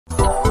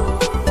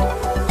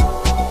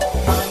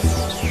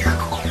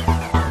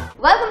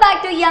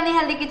Yummy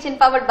Healthy Kitchen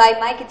powered by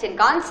My Kitchen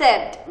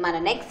Concept. Mana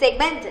next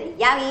segment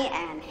Yummy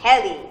and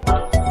Healthy.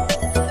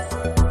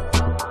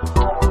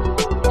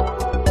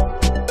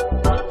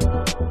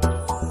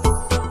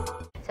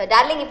 So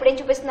darling, ఇప్పుడు ఏం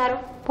చూపిస్తున్నారు?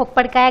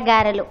 పొప్పడికాయ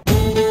గారెలు.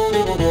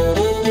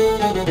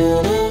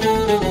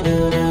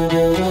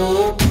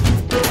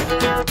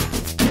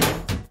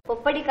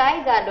 పొప్పడికాయ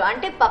గారెలు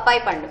అంటే పపాయ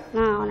పండు.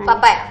 అవునండి.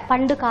 పపాయ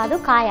పండు కాదు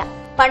కాయ.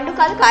 పండు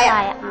కాదు కాయ.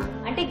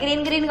 అంటే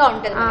గ్రీన్ గ్రీన్ గా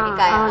ఉంటుంది మనకి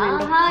కాయ.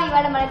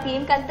 ఇవాళ మన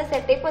థీమ్ కి అంతా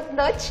సెట్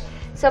అయిపోతుందో.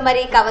 సో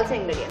మరి కావాల్సిన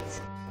ఇంగ్రీడియంట్స్: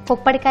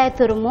 పొప్పడికాయ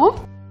తురుము,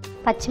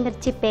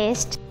 పచ్చిమిర్చి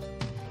పేస్ట్,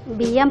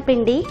 బియ్యం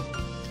పిండి,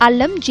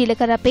 అల్లం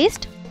జీలకర్ర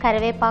పేస్ట్,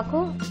 కరివేపాకు,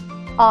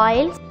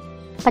 ఆయిల్,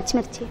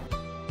 పచ్చిమిర్చి,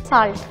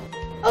 సాల్ట్.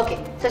 ఓకే,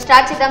 సో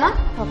స్టార్ట్ చేద్దామా?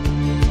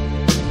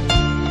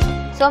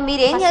 సో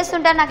మీరు ఏం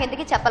చేస్తుంటారు నాకు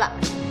ఎందుకు చెప్పలా?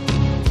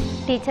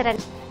 టీచర్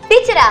అండి.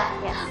 టీచరా?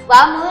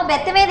 వాము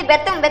బెత్తమేది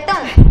బెత్తం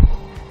బెత్తం.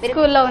 మీరు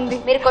స్కూల్లో ఉంది.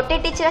 మీరు కొట్టే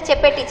టీచరా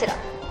చెప్పే టీచరా?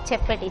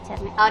 చెప్పే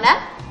టీచర్ని. అవునా?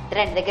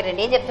 రండి దగ్గర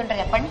రండి. ఏం చెప్తుంటారు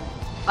చెప్పండి.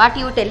 What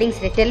you telling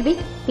Shri? Tell me.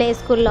 Play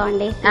స్కూల్లో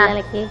అండి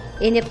పిల్లలకి.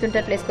 ఏం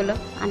చెప్తుంటారు ప్లే స్కూల్లో?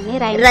 అన్ని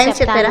రైమ్స్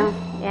చెప్తారా?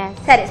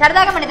 సరే,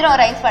 సరదాగా మన ఇద్దరం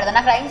రైమ్స్ పడదాం.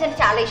 నాకు రైమ్స్ అంటే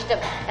చాలా ఇష్టం.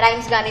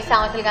 రైమ్స్ కానీ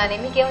సామెతలు కానీ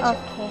మీకేమో?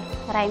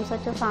 రైమ్స్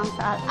వచ్చు, సాంగ్స్.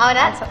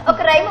 అవునా? ఒక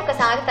రైమ్ ఒక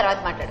సాంగ్ తర్వాత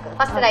మాట్లాడుకుందాం.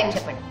 ఫస్ట్ రైమ్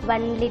చెప్పండి.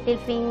 One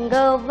little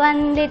finger,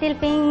 one little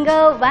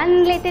finger, one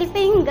little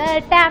finger,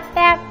 tap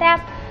tap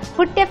tap,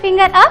 put your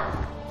finger up,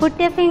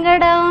 put your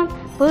finger down,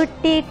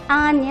 put it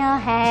on your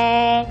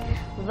head.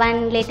 One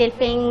little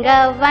finger,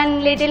 one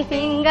little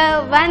finger,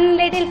 one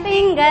little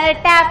finger,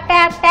 tap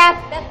tap tap.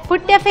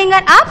 Put your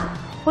finger up,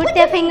 put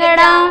your finger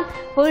down,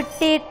 put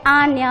it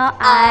on your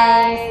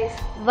eyes.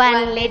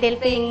 One little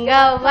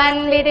finger, one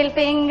little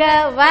finger,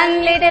 one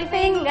little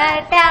finger,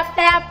 tap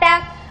tap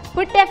tap.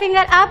 Put your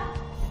finger up,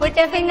 put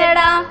your finger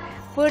down,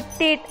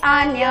 put it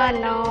on your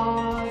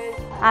nose.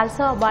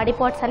 Also body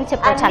parts అని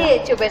చెప్పొచ్చు.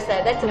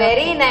 చూపిస్తారు. That's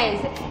very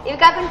nice. ఇవి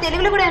కాకుండా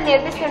తెలుగులో కూడా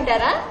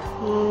నేర్పిస్తుంటారా?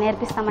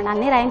 నేర్పిస్తామండి.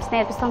 అన్ని rhymes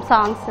నేర్పిస్తాం,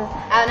 songs.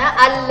 అవునా?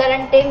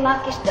 అల్లరంటే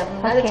మాకిష్టం.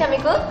 వచ్చా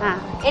మీకు?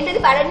 ఏంటిది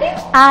పాడండి.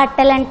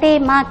 ఆటలంటే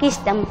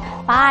మాకిష్టం,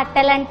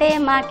 పాటలంటే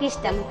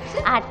మాకిష్టం,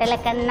 ఆటల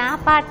కన్నా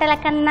పాటల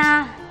కన్నా,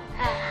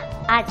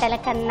 ఆటల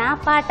కన్నా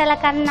పాటల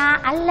కన్నా,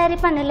 అల్లరి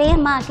పనులే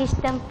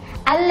మాకిష్టం,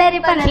 అల్లరి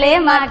పనులే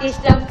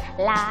మాకిష్టం.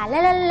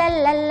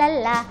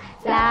 లాలలల్లల్లల్లల్లా,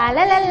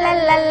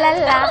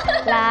 లాలలల్లల్లల్లల్లా,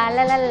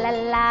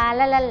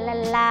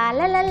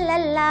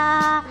 లాలలల్లల్లాలలల్లల్లాలలల్లల్లా.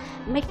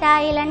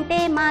 మిఠాయిలంటే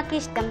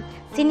మాకిష్టం,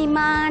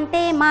 సినిమా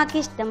అంటే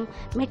మాకిష్టం,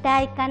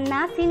 మిఠాయి కన్నా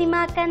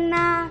సినిమా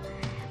కన్నా,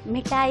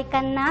 మిఠాయి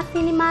కన్నా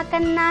సినిమా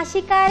కన్నా,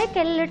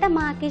 షికారికెళ్ళుట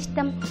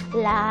మాకిష్టం.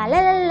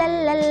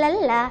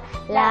 లాలలల్లల్లల్లా,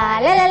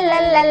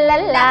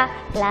 లాలలల్లల్లల్లా,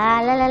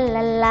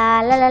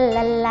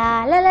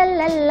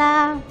 లాలలల్లల్లాలలల్లల్లాలలల్లల్లా.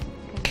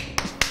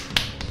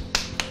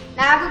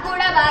 నాకు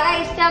కూడా బాగా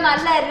ఇష్టం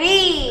అల్లరి.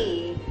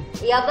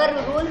 ఎవరు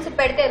రూల్స్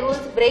పెడితే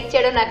రూల్స్ బ్రేక్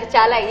చేయడం నాకు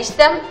చాలా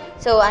ఇష్టం.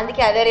 సో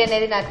అందుకే అల్లరి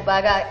అనేది నాకు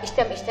బాగా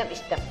ఇష్టం ఇష్టం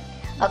ఇష్టం.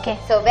 Okay,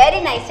 so very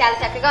nice. చాలా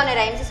చక్కగా ఉన్నాయి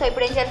రైమ్స్. సో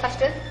ఇప్పుడు ఏం చేయాలి?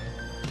 ఫస్ట్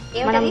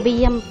మనం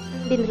బియ్యం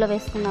బిందులో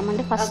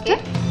వేసుకుందామండి. ఫస్ట్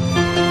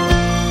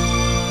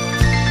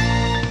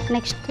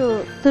నెక్స్ట్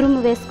తురుము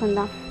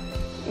వేసుకుందాం.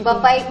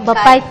 బొప్పాయి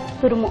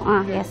తురుము.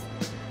 ఎస్,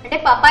 అంటే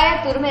పపాయ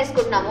తురుము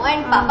వేసుకుంటున్నాము.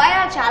 అండ్ పపాయ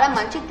చాలా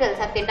మంచిది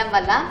తెలుసా తినడం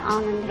వల్ల.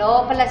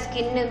 లోపల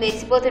స్కిన్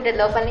మెరిసిపోతుంటే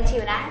లోపల నుంచి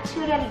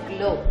న్యాచురల్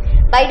గ్లో.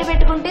 బయట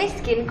పెట్టుకుంటే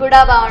స్కిన్ కూడా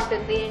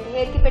బాగుంటుంది, అండ్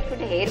హెయిర్ కి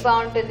పెట్టుకుంటే హెయిర్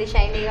బాగుంటుంది,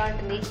 షైనీగా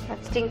ఉంటుంది,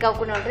 స్టింక్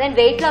అవ్వకుండా ఉంటుంది, అండ్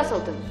వెయిట్ లాస్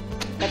అవుతుంది.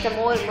 That's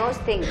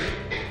most thing.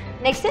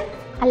 నెక్స్ట్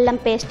అల్లం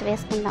పేస్ట్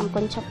వేసుకుందాం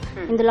కొంచెం.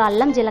 ఇందులో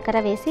అల్లం జీలకర్ర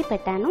వేసి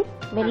పెట్టాను,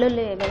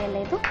 వెల్లుల్లి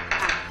వేయలేదు.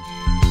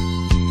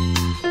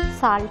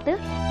 సాల్ట్.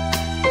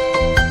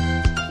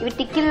 ఇవి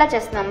టిక్కిల్లా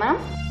చేస్తున్నాం మనం.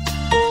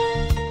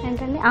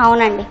 ఏంటండి?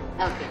 అవునండి.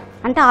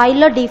 అంటే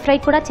ఆయిల్లో డీప్ ఫ్రై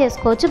కూడా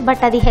చేసుకోవచ్చు,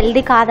 బట్ అది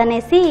హెల్దీ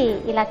కాదనేసి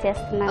ఇలా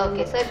చేస్తున్నాను.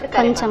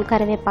 కొంచెం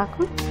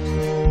కరివేపాకు,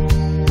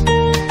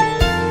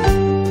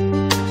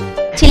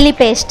 చిల్లీ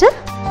పేస్ట్,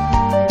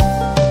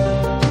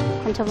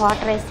 కొంచెం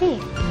వాటర్ వేసి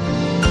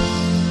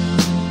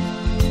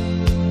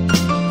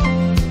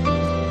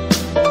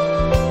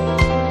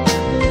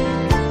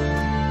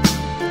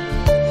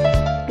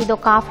ఇది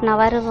ఒక హాఫ్ అన్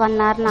అవర్ 1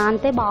 అవర్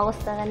నానితే బాగా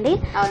వస్తుందండి.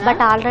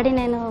 బట్ ఆల్రెడీ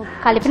నేను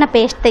కలిపిన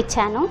పేస్ట్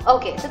తెచ్చాను.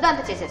 ఓకే, సో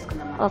దాంతో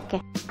చేసేసుకుందాం. ఓకే,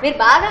 మీరు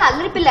బాగా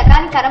అల్లరి పిల్ల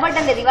కానీ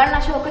కనబడ్డం లేదు. ఇవాళ నా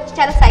షోకి వచ్చి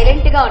చాలా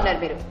సైలెంట్ గా ఉన్నారు.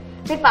 మీరు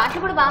పాటలు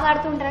కూడా బాగా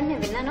ఆడుతూ ఉంటారని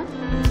నేను విన్నాను.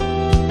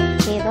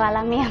 ఏదో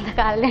అలా మీ అంత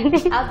కాదండి.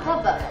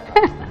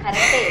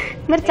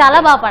 మీరు చాలా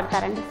బాగా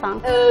పాడతారండి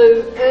song.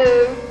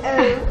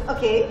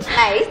 Okay,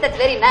 nice, that's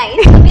very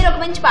nice. మీరు ఒక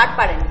మంచి పాట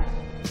పాడండి.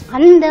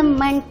 అందం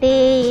అంటే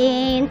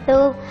ఏంటో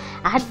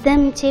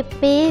అర్థం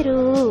చెప్పే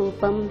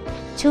రూపం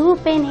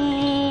చూపెనే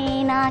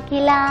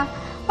నాకిలా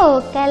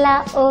ఓకలా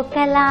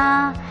ఓకలా,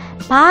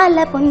 పాల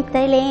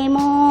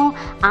పుంతలేమో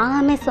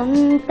ఆమె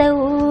సొంత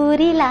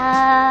ఊరిలా,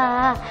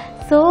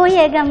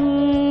 సోయగం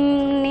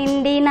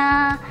నిండిన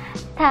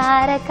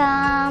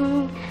తారకం,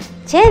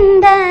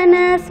 చందన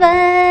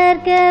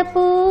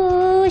స్వర్గపు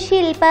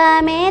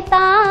శిల్పమే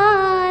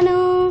తాను,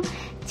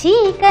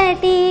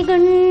 చీకటి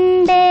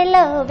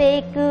గుండెలో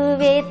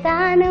వెక్కువే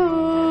తాను,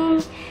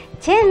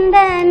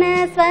 చందన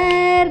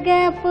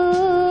స్వర్గపు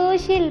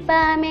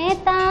శిల్పమే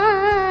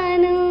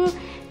తాను,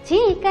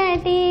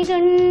 చీకటి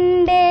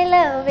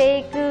గుండెలో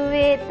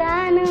వేకువే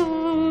తాను.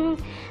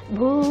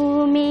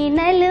 భూమి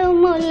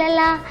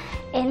నలుమూలలా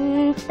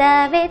ఎంత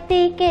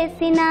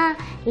వెతికేసినా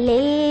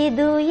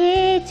లేదు ఏ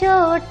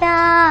చోట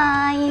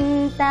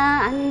ఇంత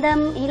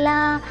అందం ఇలా.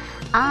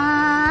 ఆ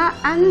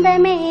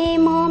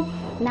అందమేమో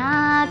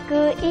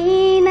నాకు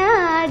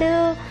ఈనాడు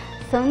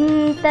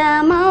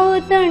సొంతమవుతుంటే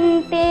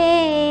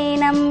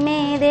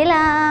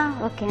నమ్మేదిలా.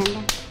 ఓకే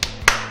అండి,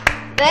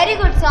 వెరీ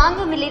గుడ్ సాంగ్.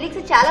 మీ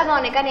లిరిక్స్ చాలా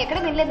బాగున్నాయి, కానీ ఎక్కడ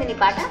వినలేదు నీ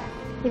పాట.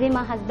 ఇది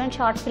మా హస్బెండ్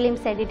షార్ట్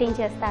ఫిలిమ్స్ ఎడిటింగ్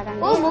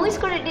చేస్తాడండి. ఓ, మూవీస్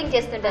కూడా ఎడిటింగ్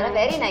చేస్తుంటారా?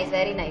 Very nice,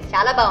 very nice.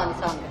 చాలా బాగుంది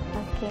song.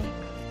 Okay,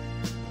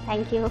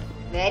 thank you.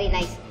 Very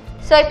nice.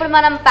 So ఇప్పుడు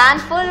మనం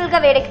పాన్ ఫుల్ గా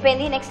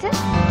వేడెక్కిపోయింది. నెక్స్ట్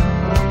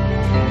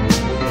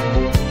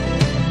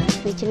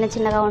చిన్న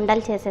చిన్నగా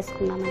ఉండలు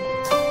చేసేసుకున్నామండి.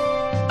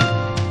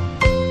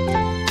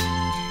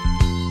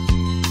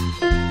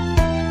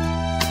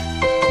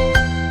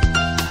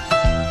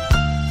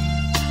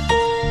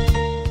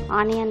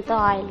 ఆనియన్తో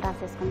ఆయిల్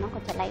రాసేసుకుందాం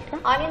కొంచెం లైట్గా.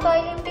 ఆనియన్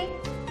ఆయిల్ ఏంటి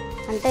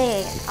అంటే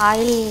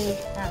ఆయిల్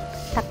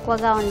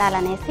తక్కువగా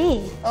ఉండాలనేసి.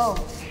 ఓ,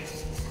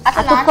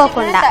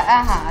 అతుక్కోకుండా.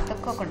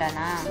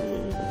 అతుక్కోకుండానా?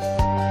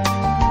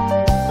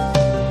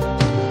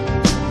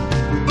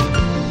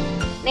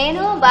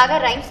 నేను బాగా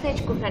రైమ్స్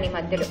నేర్చుకుంటున్నాను ఈ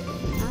మధ్యలో.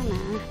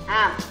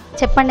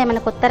 చెప్పండి,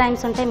 ఏమైనా కొత్త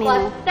రైమ్స్ ఉంటే.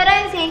 కొత్త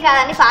రైమ్స్ ఏం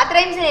కాదండి, పాత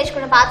రైమ్స్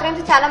నేర్చుకున్నాను. పాత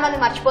రైమ్స్ చాలా మంది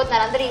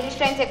మర్చిపోతున్నారు. అందరూ ఇంగ్లీష్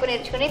రైమ్స్ ఎక్కువ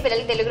నేర్చుకుని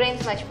పిల్లలు తెలుగు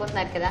రైమ్స్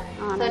మర్చిపోతున్నారు కదా.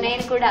 సో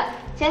నేను కూడా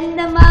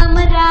చందమామ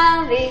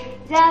రావే,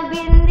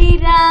 జాబిల్లి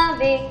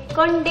రావే,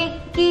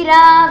 కొండెక్కి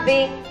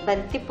రావే,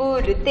 బంతి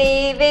పూలు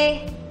తేవే.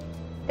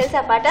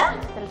 తెలుసా పాట?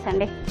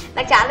 తెలుసండి,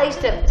 నాకు చాలా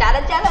ఇష్టం, చాలా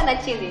చాలా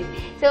నచ్చింది.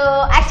 సో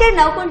యాక్చువల్లీ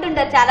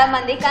నవ్వుకుంటుంటారు చాలా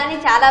మంది, కానీ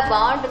చాలా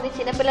బాగుంటుంది.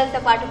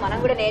 చిన్నపిల్లలతో పాటు మనం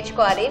కూడా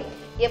నేర్చుకోవాలి.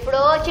 ఎప్పుడో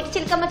చిట్టి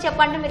చిలకమ్మ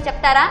చెప్పండి, మీరు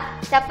చెప్తారా?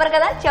 చెప్పరు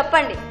కదా,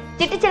 చెప్పండి.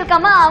 చిట్టి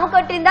చిలకమ్మ ఆమె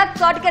కొట్టిందా,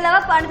 తోటకెళ్ళవా,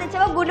 పండు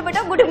తెచ్చావా, గుడ్లు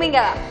పెట్టావా, గుడ్డు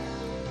మింగావా?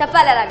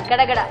 చెప్పాలి అలా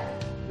గడగడ,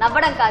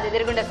 నవ్వడం కాదు,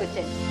 ఎదురుగుండా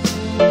కూర్చొని.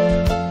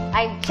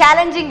 I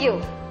challenging you.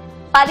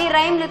 10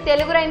 రైమ్లు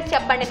Telugu rhymes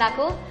చెప్పండి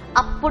నాకు.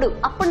 అప్పుడు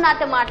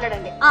నాతో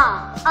మాట్లాడండి.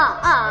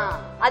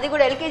 అది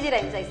కూడా ఎల్కేజీ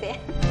రైమ్స్ అయితే.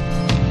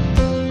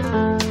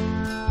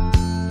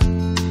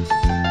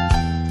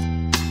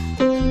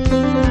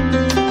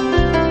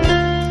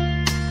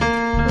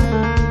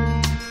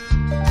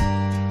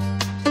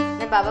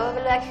 బాబా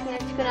బాబులు యాక్షన్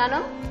నేర్చుకున్నాను.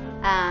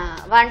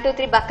 1 2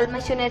 3 బక్కల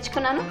మషు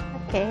నేర్చుకున్నాను.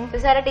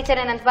 చూసారా టీచర్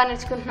నేను ఎంత బాగా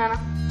నేర్చుకుంటున్నాను.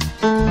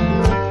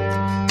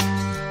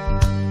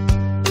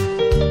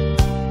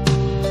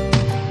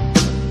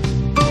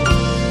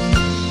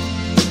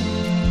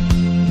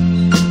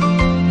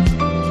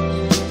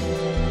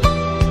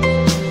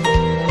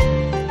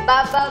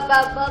 Baba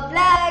Baba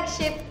black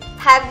ship,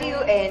 have you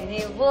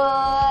any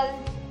wool?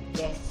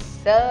 Yes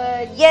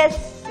sir, yes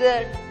sir.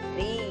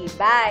 3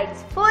 bags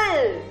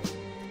full.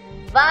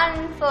 1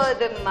 for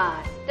the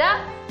master,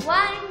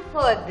 1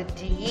 for the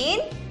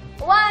dean,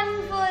 1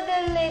 for the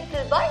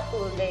little boy who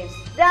lives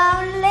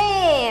down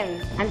lane.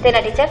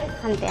 అంతేనా టీచర్?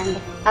 అంతే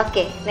అండి.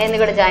 ఓకే, నేను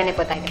కూడా join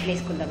అయిపోతాను play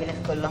స్కూల్లో, వీళ్ళ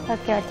స్కూల్లో.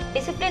 Okay,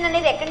 discipline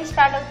అనేది ఎక్కడి నుంచి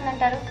స్టార్ట్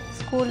అవుతుందంటారు?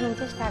 స్కూల్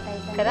నుంచి స్టార్ట్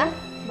అవుతుంది కదా.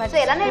 సో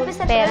ఎలా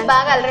నేర్పిస్తారు?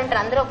 బాగా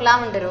అల్లరుంటారు, అందరూ ఒకలా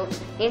ఉండరు.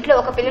 ఇంట్లో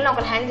ఒక పిల్లల్ని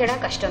ఒకరు హ్యాండ్ చేయడం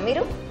కష్టం,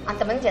 మీరు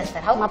అంతమంది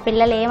చేస్తారు. మా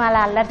పిల్లలు ఏం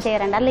అలా అల్లరి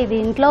చేయరండి. అలా ఇది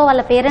ఇంట్లో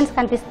వాళ్ళ పేరెంట్స్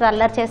కనిపిస్తుంది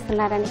అల్లరి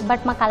చేస్తున్నారని,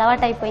 బట్ మాకు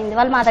అలవాటు అయిపోయింది.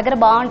 వాళ్ళు మా దగ్గర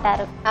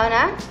బాగుంటారు.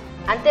 అవునా?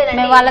 అంతేనండి,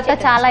 మేము వాళ్ళతో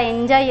చాలా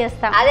ఎంజాయ్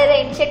చేస్తాం. అదే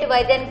ఇంటి చెట్టు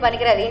వైద్యానికి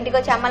పనికిరాదు. ఇంటికి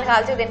వచ్చి అమ్మలు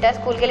కాల్చి తింటారు,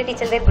 స్కూల్కి వెళ్ళి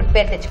టీచర్ దగ్గర గుడ్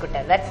పేరు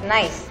తెచ్చుకుంటారు. That's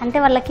nice. అంటే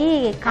వాళ్ళకి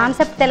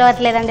కాన్సెప్ట్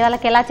తెలియట్లేదండి.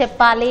 వాళ్ళకి ఎలా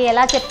చెప్పాలి,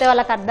 ఎలా చెప్తే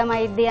వాళ్ళకి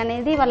అర్థమైద్ది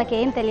అనేది వాళ్ళకి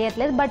ఏం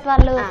తెలియట్లేదు. బట్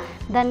వాళ్ళు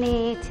దాన్ని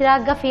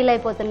చిరాగ్గా ఫీల్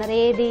అయిపోతున్నారు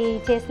ఏది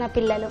చేసిన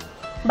పిల్లలు.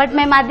 బట్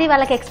మేము అది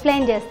వాళ్ళకి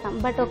ఎక్స్ప్లెయిన్ చేస్తాం.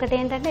 బట్ ఒకటి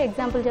ఏంటంటే,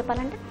 ఎగ్జాంపుల్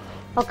చెప్పాలంటే,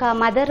 ఒక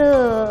మదర్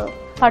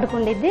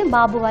పడుకుండిద్ది,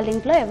 బాబు వాళ్ళ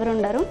ఇంట్లో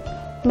ఎవరుండరు,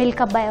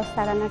 మిల్క్ అబ్బాయి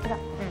వస్తాడు అన్నట్టుగా.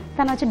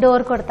 తను వచ్చి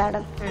డోర్ కొడతాడు.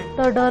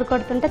 డోర్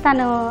కొడుతుంటే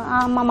తను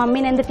మా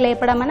మమ్మీని ఎందుకు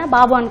లేపడం అని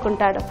బాబు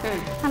అనుకుంటాడు.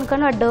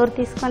 అనుకొని వాడు డోర్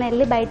తీసుకొని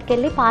వెళ్ళి బయటకు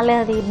వెళ్ళి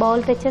పాలది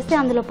బౌల్ తెచ్చేసి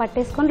అందులో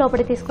పట్టేసుకొని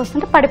లోపలికి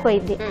తీసుకొస్తుంటే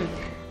పడిపోయిద్ది.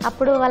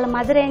 అప్పుడు వాళ్ళ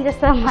మదర్ ఏం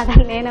చేస్తారు,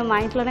 మదర్ నేను మా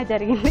ఇంట్లోనే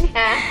జరిగింది.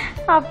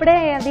 అప్పుడే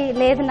అది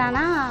లేదు నాన్న,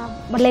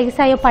 లెగ్స్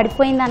అయ్యో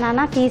పడిపోయిందా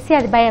నాన్న, తీసి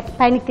అది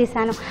పైనకి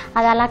తీసాను.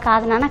 అది అలా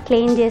కాదు నాన్న,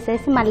 క్లీన్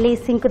చేసేసి మళ్ళీ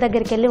సింక్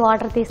దగ్గరికి వెళ్ళి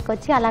వాటర్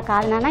తీసుకొచ్చి అలా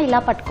కాదు నాన్న ఇలా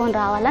పట్టుకొని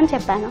రావాలని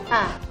చెప్పాను.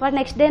 వాడు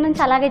నెక్స్ట్ డే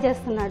నుంచి అలాగే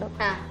చేస్తున్నాడు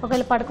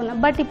ఒకవేళ పడుకున్నా.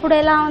 బట్ ఇప్పుడు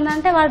ఎలా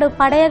ఉందంటే, వాడు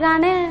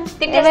పడేయగానే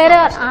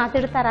వేరే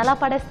తిడతారు, అలా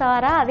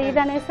పడేస్తావారా అది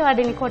ఇది అనేసి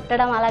వాడిని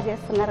కొట్టడం అలా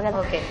చేస్తున్నారు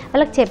కదా.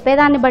 వాళ్ళకి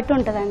చెప్పేదాన్ని బట్టి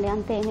ఉంటుందండి,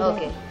 అంతే.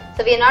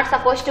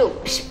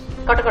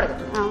 కొట్టకూడదు.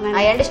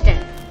 I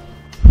understand.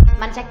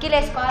 మన చక్కీలు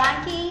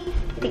వేసుకోవడానికి,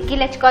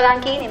 టిక్కీలు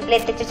తెచ్చుకోవడానికి నేను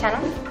ప్లేట్ తెచ్చేసాను.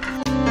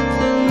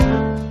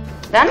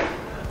 డన్.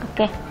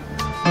 ఓకే,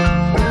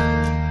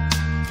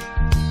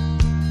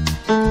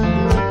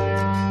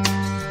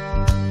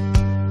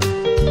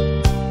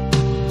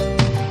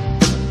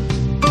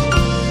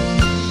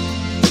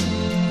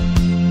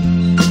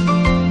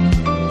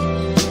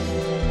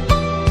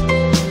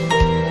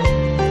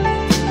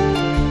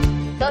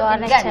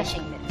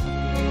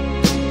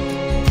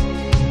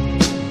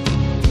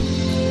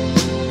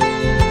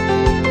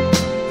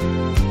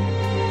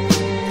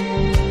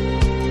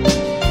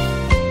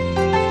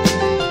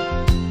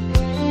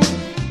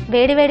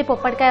 వేడి వేడి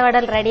పొప్పడికాయ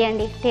వడలు రెడీ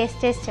అండి, టేస్ట్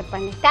చేసి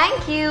చెప్పండి.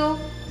 Thank you.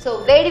 సో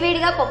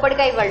వేడివేడిగా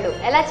పొప్పడికాయ వడలు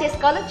ఎలా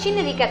చేసుకోవాలో చిన్న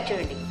రీక్యాప్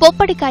చూడండి.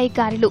 పొప్పడికాయ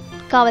గారెలు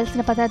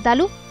కావలసిన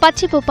పదార్థాలు: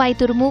 పచ్చి బొప్పాయి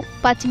తురుము,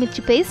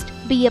 పచ్చిమిర్చి పేస్ట్,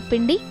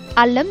 బియ్యపిండి,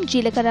 అల్లం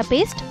జీలకర్ర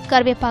పేస్ట్,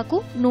 కరివేపాకు,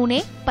 నూనె,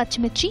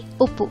 పచ్చిమిర్చి,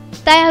 ఉప్పు.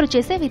 తయారు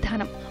చేసే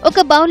విధానం: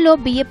 ఒక బౌల్లో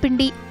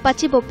బియ్యపిండి,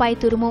 పచ్చి బొప్పాయి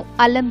తురుము,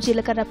 అల్లం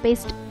జీలకర్ర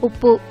పేస్ట్,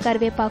 ఉప్పు,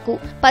 కరివేపాకు,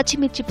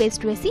 పచ్చిమిర్చి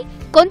పేస్ట్ వేసి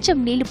కొంచెం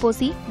నీళ్లు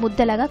పోసి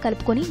ముద్దలాగా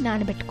కలుపుకొని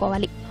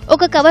నానబెట్టుకోవాలి.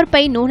 ఒక కవర్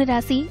పై నూనె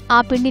రాసి ఆ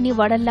పిండిని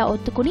వడల్లా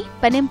ఒత్తుకుని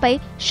పెనంపై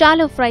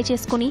షాలో ఫ్రై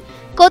చేసుకుని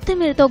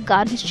కొత్తిమీరతో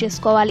గార్నిష్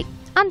చేసుకోవాలి.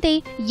 అంతే,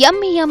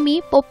 యమ్మీ యమ్మీ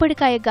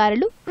పొప్పడికాయ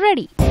గారెలు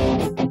రెడీ.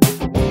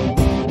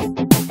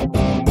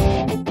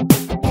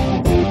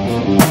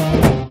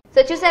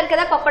 సో చూసారు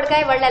కదా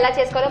పొప్పడికాయ వడలు ఎలా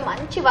చేసుకోవాలో.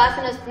 మంచి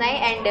వాసన వస్తున్నాయి.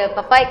 అండ్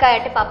పప్పాయికాయ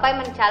అంటే పప్పాయి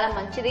మనకి చాలా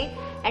మంచిది.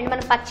 అండ్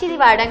మనం పచ్చిది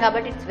వాడాం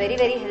కాబట్టి ఇట్స్ వెరీ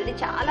వెరీ హెల్దీ.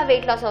 చాలా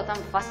వెయిట్ లాస్ అవుతాం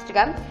ఫస్ట్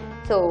గా.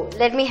 So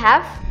let me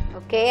have.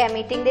 Okay, I'm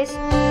eating this.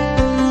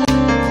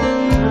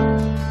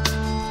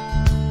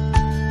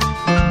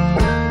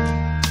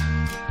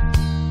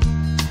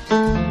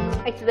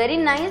 It's very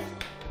nice.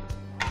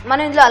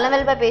 మనం ఇందులో అల్లం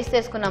వెల్లిపాయ పేస్ట్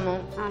వేసుకున్నాము.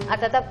 ఆ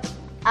తర్వాత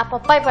ఆ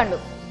పప్పాయి పండు,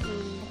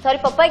 సారీ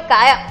పప్పాయి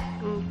కాయ.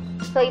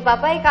 సో ఈ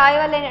పప్పాయి కాయ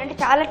వల్ల ఏంటంటే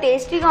చాలా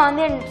టేస్టీగా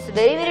ఉంది and it's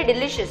very very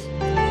delicious.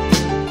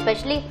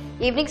 Especially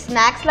evening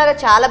snacks లాగా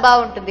చాలా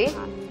బాగుంటుంది.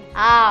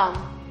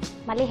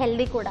 మళ్ళీ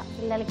హెల్దీ కూడా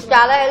పిల్లలకి.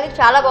 చాలా హెల్దీ,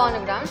 చాలా బాగుంది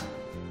కూడా.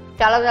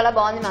 చాలా చాలా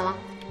బాగుంది మామ.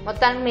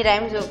 మొత్తానికి మీ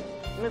రైమ్స్,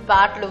 మీ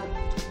పాటలు,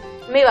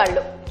 మీ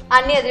వాళ్ళు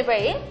అన్నీ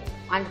ఎదిరిపోయి.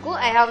 అందుకు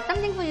I have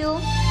something for you.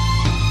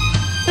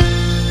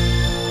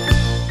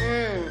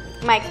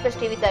 మా ఎక్స్ప్రెస్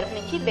టీవీ తరఫు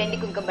నుంచి వెండి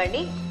కుంకుమ బండి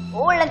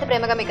ఓల్డ్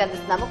ప్రేమగా మీకు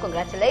అందిస్తున్నాము.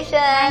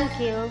 కంగ్రాచులేషన్. Thank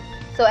you.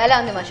 సో ఎలా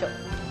ఉంది మా షో?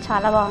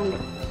 చాలా బాగుంది.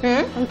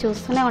 మేము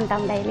చూస్తూనే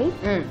ఉంటాం డైలీ.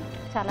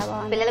 చాలా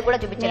బాగుంది. పిల్లలకు కూడా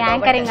చూపించారు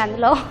యాంకరింగ్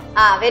అందులో.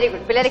 Very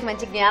good. పిల్లలకి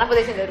మంచి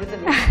జ్ఞానోపదేశం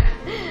జరుగుతుంది.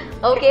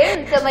 ఓకే,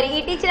 సో మరి ఈ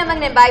టీచర్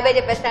అమ్మకి నేను బాయ్ బాయ్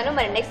చెప్పేస్తాను.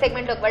 మరి నెక్స్ట్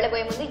సెగ్మెంట్ లోకి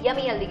వెళ్ళబోయే ముందు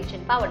యమ్మీ healthy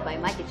kitchen powered by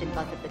my kitchen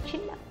concept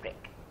చిన్న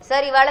బ్రేక్.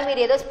 సార్ ఇవాళ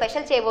మీరు ఏదో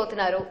స్పెషల్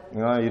చేయబోతున్నారు.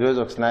 ఈ రోజు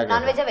ఒక snack.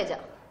 Non వెజా వెజా?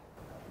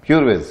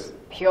 Pure veg.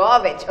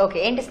 Pure veg. Okay,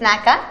 ఏంటి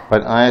స్నాకా?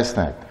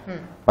 స్నాక్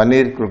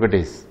పన్నీర్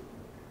క్రొకటీస్.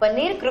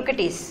 పన్నీర్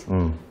క్రొకటీస్.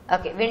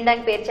 ఓకే,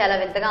 వినడానికి పేరు చాలా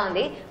వింతగా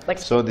ఉంది. But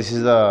so this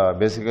is the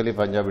basically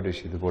Punjabi dish.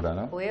 ఇది కూడా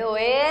ఓయే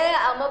ఓయే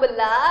అమ్మ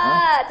Bulla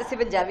తుసి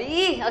Punjabi.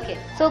 Okay,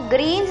 so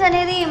Greens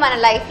అనేది మన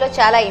లైఫ్ లో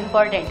చాలా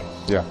ఇంపార్టెంట్.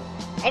 యా.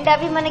 అండ్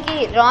అవి మనకి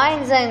రా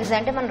ఎంజైమ్స్,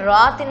 అంటే మనం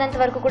రా తిన్నంత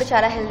వరకు కూడా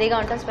చాలా హెల్దీగా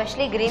ఉంటాం,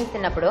 స్పెషలీ గ్రీన్స్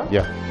తిన్నప్పుడు.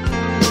 యా.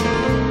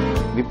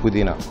 ఇది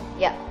పుదీనా.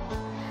 యా.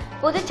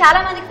 పుదీనా చాలా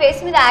మందికి ఫేస్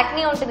మీద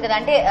యాక్నీ ఉంటుంది కదా,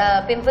 అంటే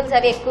పింపుల్స్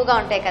అవి ఎక్కువగా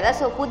ఉంటాయి కదా.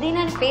 సో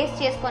పుదీనాని పేస్ట్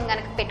చేసుకొని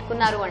కనుక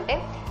పెట్టుకున్నారు అంటే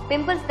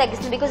పింపుల్స్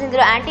తగ్గిస్తుంది. బికాస్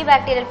ఇందులో యాంటీ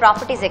బ్యాక్టీరియల్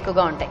ప్రాపర్టీస్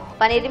ఎక్కువగా ఉంటాయి.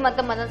 పనీర్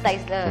మొత్తం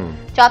సైజ్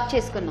చాప్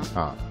చేసుకున్నాం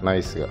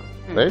నైస్ గా.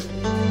 రైట్.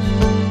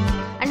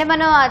 అంటే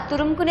మనం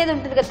తురుముకునేది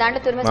ఉంటుంది కదా,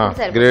 దాంట్లో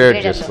తురుమేసుకుని గ్రేట్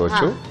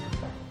చేసుకోవచ్చు.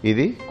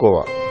 ఇది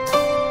కోవా.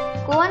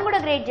 కోవాని కూడా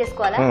గ్రేట్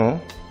చేసుకోవాలా?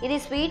 ఇది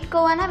స్వీట్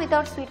కోవానా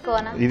వితౌట్ స్వీట్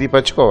కోవానా? ఇది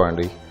పచ్చి కోవా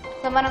అండి.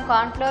 సో మనం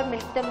కార్న్ ఫ్లోర్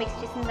మిల్క్ తో మిక్స్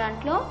చేసిన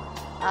దాంట్లో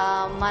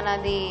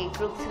మనది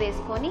క్రూక్స్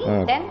వేసుకొని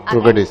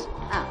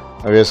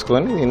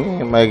వేసుకొని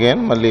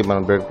దీన్ని మళ్ళీ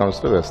మనం బ్రెడ్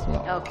క్రమ్స్ లో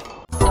వేస్తున్నాం. ఓకే.